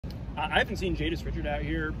I haven't seen Jadis Richard out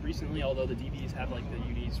here recently, although the DBs have like the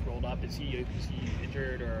UDs rolled up. Is he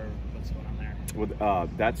injured or what's going on there? Well,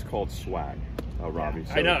 that's called swag, Robbie. Yeah,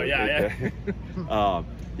 so I know, yeah.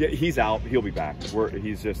 Yeah, he's out. He'll be back.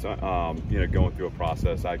 He's just going through a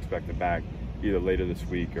process. I expect him back either later this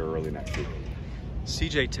week or early next week.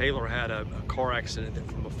 C.J. Taylor had a car accident that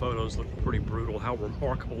from the photos looked pretty brutal. How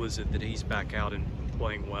remarkable is it that he's back out and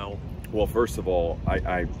playing well? Well, first of all,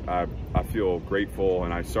 I feel grateful,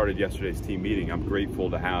 and I started yesterday's team meeting. I'm grateful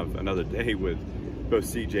to have another day with both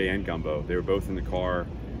CJ and Gumbo. They were both in the car,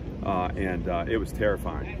 and it was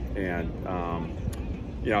terrifying. And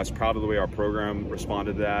it's probably the way our program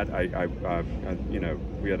responded to that.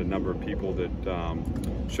 We had a number of people that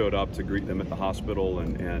showed up to greet them at the hospital,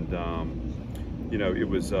 and it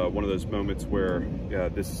was one of those moments where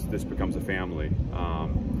this becomes a family.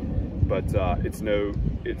 But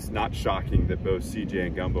it's not shocking that both CJ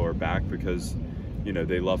and Gumbo are back because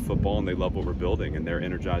they love football and they love what we're building and they're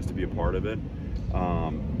energized to be a part of it.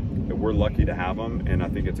 We're lucky to have them, and I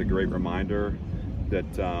think it's a great reminder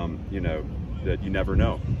that that you never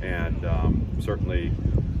know. And certainly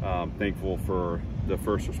thankful for the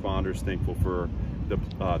first responders, thankful for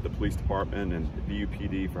the police department and the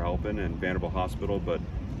BUPD for helping, and Vanderbilt Hospital. But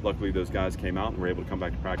luckily those guys came out and were able to come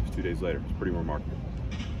back to practice 2 days later. It's pretty remarkable.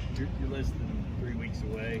 You're less than 3 weeks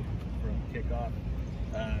away from kickoff.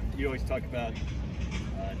 You always talk about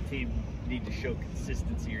team need to show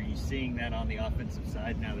consistency. Are you seeing that on the offensive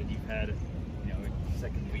side now that you've had a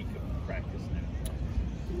second week of practice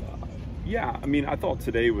now? Yeah, I mean, I thought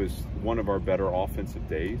today was one of our better offensive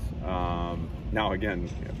days. Now again,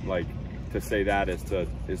 like, to say that is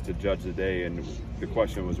to judge the day, and the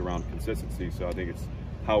question was around consistency. So I think it's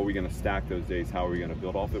how are we going to stack those days? How are we going to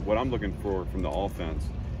build off it? What I'm looking for from the offense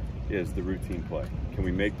is the routine play. Can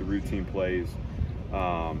we make the routine plays?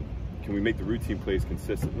 Can we make the routine plays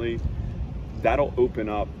consistently? That'll open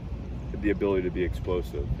up the ability to be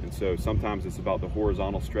explosive. And so sometimes it's about the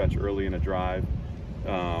horizontal stretch early in a drive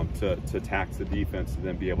to tax the defense and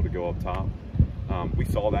then be able to go up top. We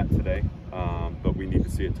saw that today, but we need to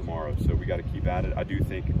see it tomorrow. So we got to keep at it. I do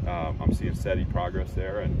think I'm seeing steady progress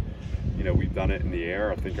there, and we've done it in the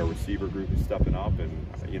air. I think our receiver group is stepping up,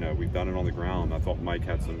 and we've done it on the ground. I thought Mike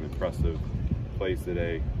had some impressive plays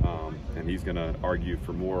today, and he's going to argue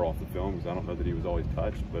for more off the film because I don't know that he was always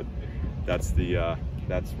touched, but that's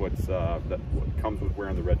what comes with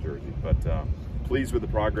wearing the red jersey. But pleased with the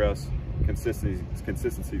progress. Consistency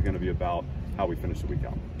is going to be about how we finish the week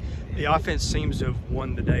out. The offense seems to have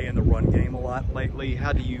won the day in the run game a lot lately.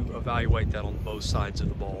 How do you evaluate that on both sides of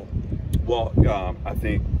the ball? Well, I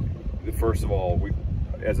think first of all,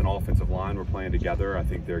 as an offensive line, we're playing together. I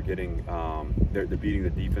think they're getting they're beating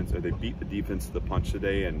the defense, or they beat the defense to the punch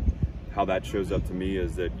today. And how that shows up to me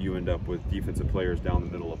is that you end up with defensive players down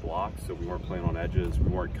the middle of blocks. So we weren't playing on edges,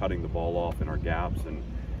 we weren't cutting the ball off in our gaps, and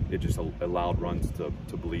it just allowed runs to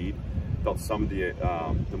bleed. I felt some of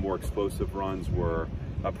the more explosive runs were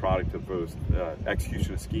a product of both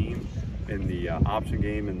execution of scheme in the option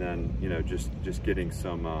game, and then just getting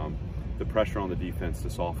some the pressure on the defense to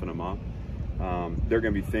soften them up. There are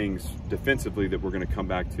going to be things defensively that we're going to come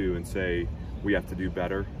back to and say we have to do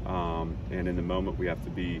better, and in the moment we have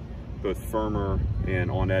to be both firmer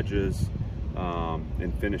and on edges,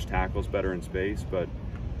 and finish tackles better in space. But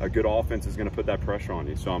a good offense is going to put that pressure on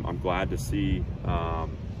you. So I'm glad to see.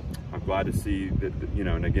 I'm glad to see that,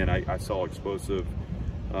 and again, I saw explosive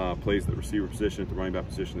plays at the receiver position, at the running back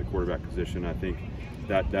position, the quarterback position. I think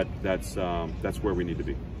that's where we need to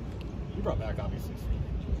be. You brought back obviously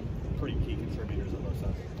some pretty key contributors on both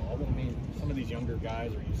sides of the ball. I mean, some of these younger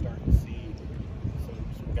guys, are you starting to see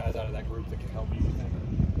some guys out of that group that can help you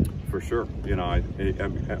think? For sure.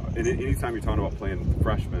 Anytime you're talking about playing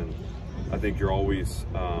freshmen, I think you're always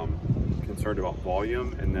concerned about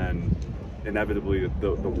volume, and then inevitably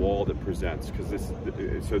the wall that presents, because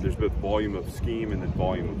so there's both volume of scheme and then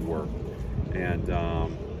volume of work. And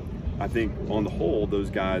I think on the whole, those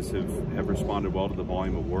guys have responded well to the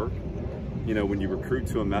volume of work. When you recruit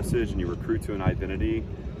to a message and you recruit to an identity,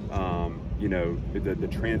 the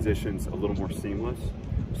transition's a little more seamless.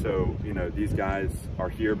 So, these guys are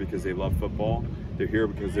here because they love football. They're here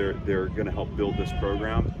because they're going to help build this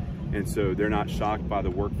program. And so they're not shocked by the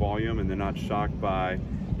work volume, and they're not shocked by,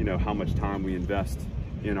 how much time we invest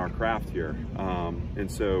in our craft here. And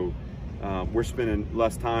so we're spending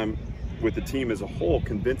less time with the team as a whole,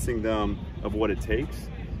 convincing them of what it takes,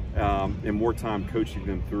 and more time coaching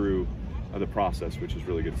them through the process, which is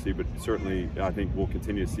really good to see. But certainly, I think we'll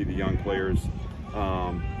continue to see the young players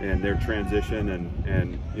and their transition,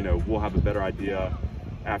 and we'll have a better idea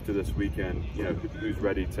after this weekend, who's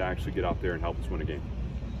ready to actually get out there and help us win a game.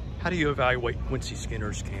 How do you evaluate Quincy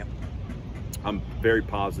Skinner's camp? I'm very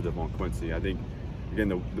positive on Quincy. I think,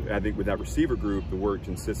 again, I think with that receiver group, the word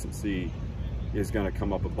consistency is going to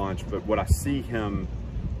come up a bunch. But what I see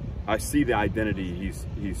the identity.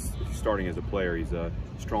 He's starting as a player. He's a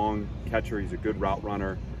strong catcher. He's a good route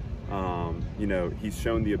runner. You know, he's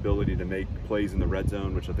shown the ability to make plays in the red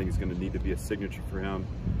zone, which I think is going to need to be a signature for him.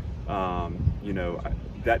 You know,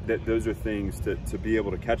 those are things to be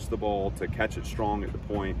able to catch the ball, to catch it strong at the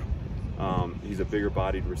point. He's a bigger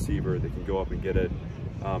bodied receiver that can go up and get it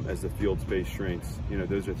as the field space shrinks. You know,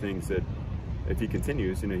 those are things that if he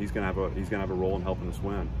continues, you know, he's gonna have a role in helping us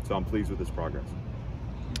win. So I'm pleased with his progress.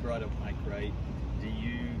 You brought up Mike Wright. Do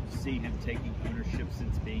you see him taking ownership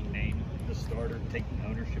since being named the starter, taking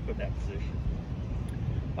ownership of that position?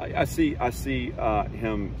 I see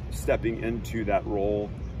him stepping into that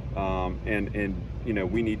role, and you know,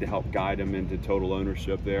 we need to help guide him into total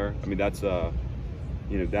ownership there. I mean, that's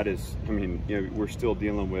you know, that is, I mean, you know, we're still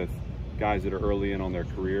dealing with guys that are early in on their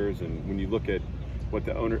careers, and when you look at what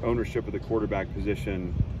the ownership of the quarterback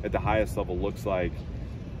position at the highest level looks like,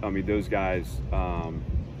 I mean, those guys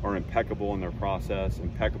are impeccable in their process,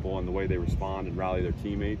 impeccable in the way they respond and rally their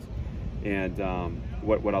teammates. And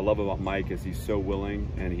what I love about Mike is he's so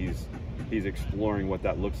willing, and he's exploring what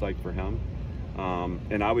that looks like for him.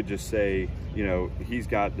 And I would just say, you know, he's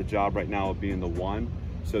got the job right now of being the one,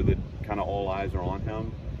 so that kind of all eyes are on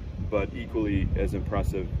him. But equally as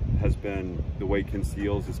impressive has been the way Ken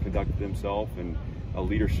Seals has conducted himself in a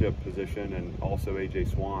leadership position, and also A.J.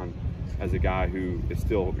 Swan as a guy who is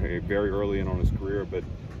still very early in on his career, but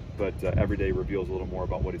every day reveals a little more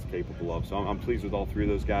about what he's capable of. So I'm pleased with all three of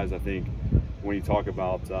those guys. I think when you talk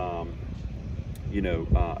about, you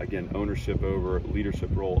know, again, ownership over leadership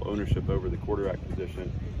role, ownership over the quarterback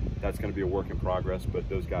position, that's going to be a work in progress, but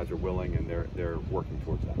those guys are willing, and they're working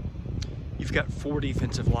towards that. You've got 4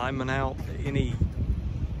 defensive linemen out. Any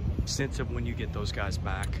sense of when you get those guys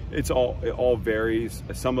back? It all varies.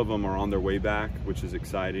 Some of them are on their way back, which is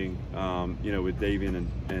exciting. You know, with Davian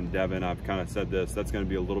and Devin, I've kind of said this, that's going to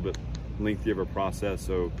be a little bit lengthy of a process,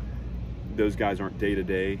 so those guys aren't day to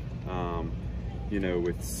day. You know,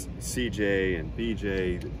 with CJ and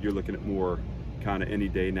BJ, you're looking at more kind of any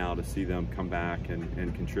day now to see them come back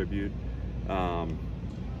and contribute.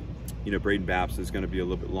 You know, Braden Baps is going to be a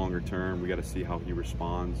little bit longer term. We got to see how he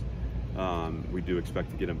responds. We do expect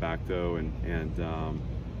to get him back though, and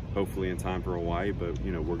hopefully in time for Hawaii, but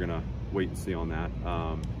you know, we're gonna wait and see on that.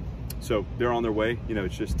 So they're on their way. You know,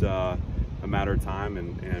 it's just a matter of time,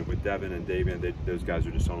 and with Devin and Davian, those guys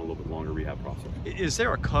are just on a little bit longer rehab process. Is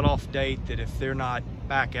there a cutoff date that if they're not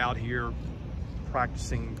back out here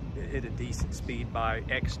practicing at a decent speed by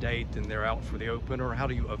X date, then they're out for the open, or how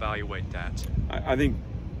do you evaluate that? I think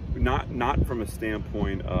not from a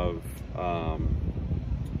standpoint of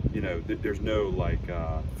you know, there's no like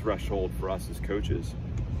threshold for us as coaches.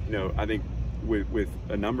 You know, I think with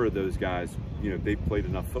a number of those guys, you know, they've played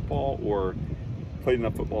enough football or played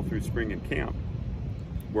enough football through spring and camp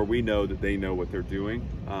where we know that they know what they're doing.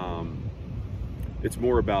 It's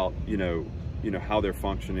more about, you know, how they're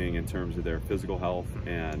functioning in terms of their physical health,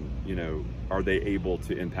 and, you know, are they able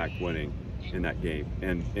to impact winning in that game?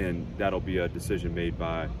 And that'll be a decision made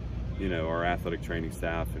by, you know, our athletic training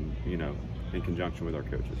staff, and, you know, in conjunction with our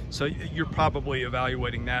coaches. So you're probably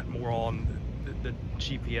evaluating that more on the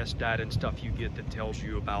GPS data and stuff you get that tells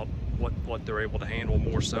you about what they're able to handle,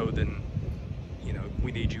 more so than, you know,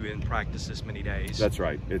 we need you in practice this many days. That's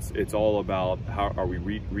right. It's all about how are we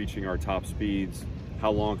reaching our top speeds,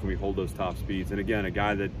 how long can we hold those top speeds. And again, a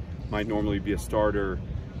guy that might normally be a starter,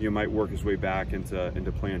 you know, might work his way back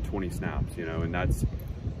into playing 20 snaps, you know, and that's,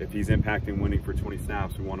 if he's impacting winning for 20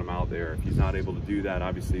 snaps, we want him out there. If he's not able to do that,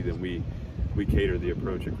 obviously, then we cater the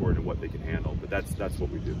approach according to what they can handle. But that's what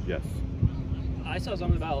we do. Yes. I saw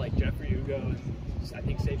something about like Jeffrey Ugo and I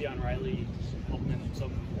think Savion Riley helping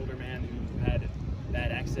some older man who had a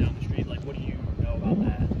bad accident on the street. Like, what do you know about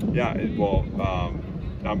that? Yeah, well,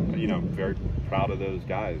 I'm, you know, very proud of those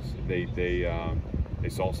guys. They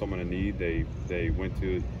saw someone in need. They went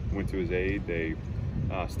to his aid. They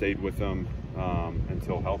stayed with him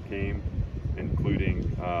until help came, including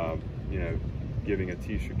you know, giving a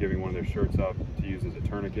t-shirt, giving one of their shirts up to use as a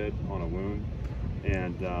tourniquet on a wound,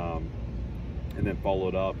 and then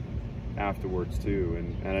followed up afterwards too.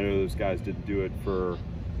 And I know those guys didn't do it for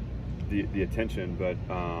the attention, but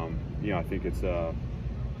you know, I think it's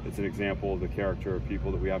an example of the character of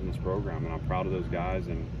people that we have in this program, and I'm proud of those guys.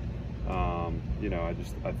 And you know,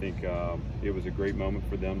 I think it was a great moment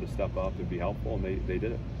for them to step up and be helpful, and they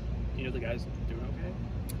did it. You know, the guys doing okay?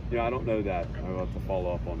 Yeah, I don't know that. I'll have to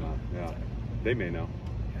follow up on that. Yeah, they may know.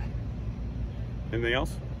 Anything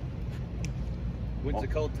else? When's the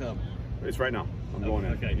cold tub? It's right now. I'm going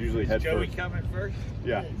in. Okay. Usually Is head Joey first. coming first?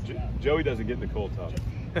 Yeah, Joey doesn't get in the cold tub.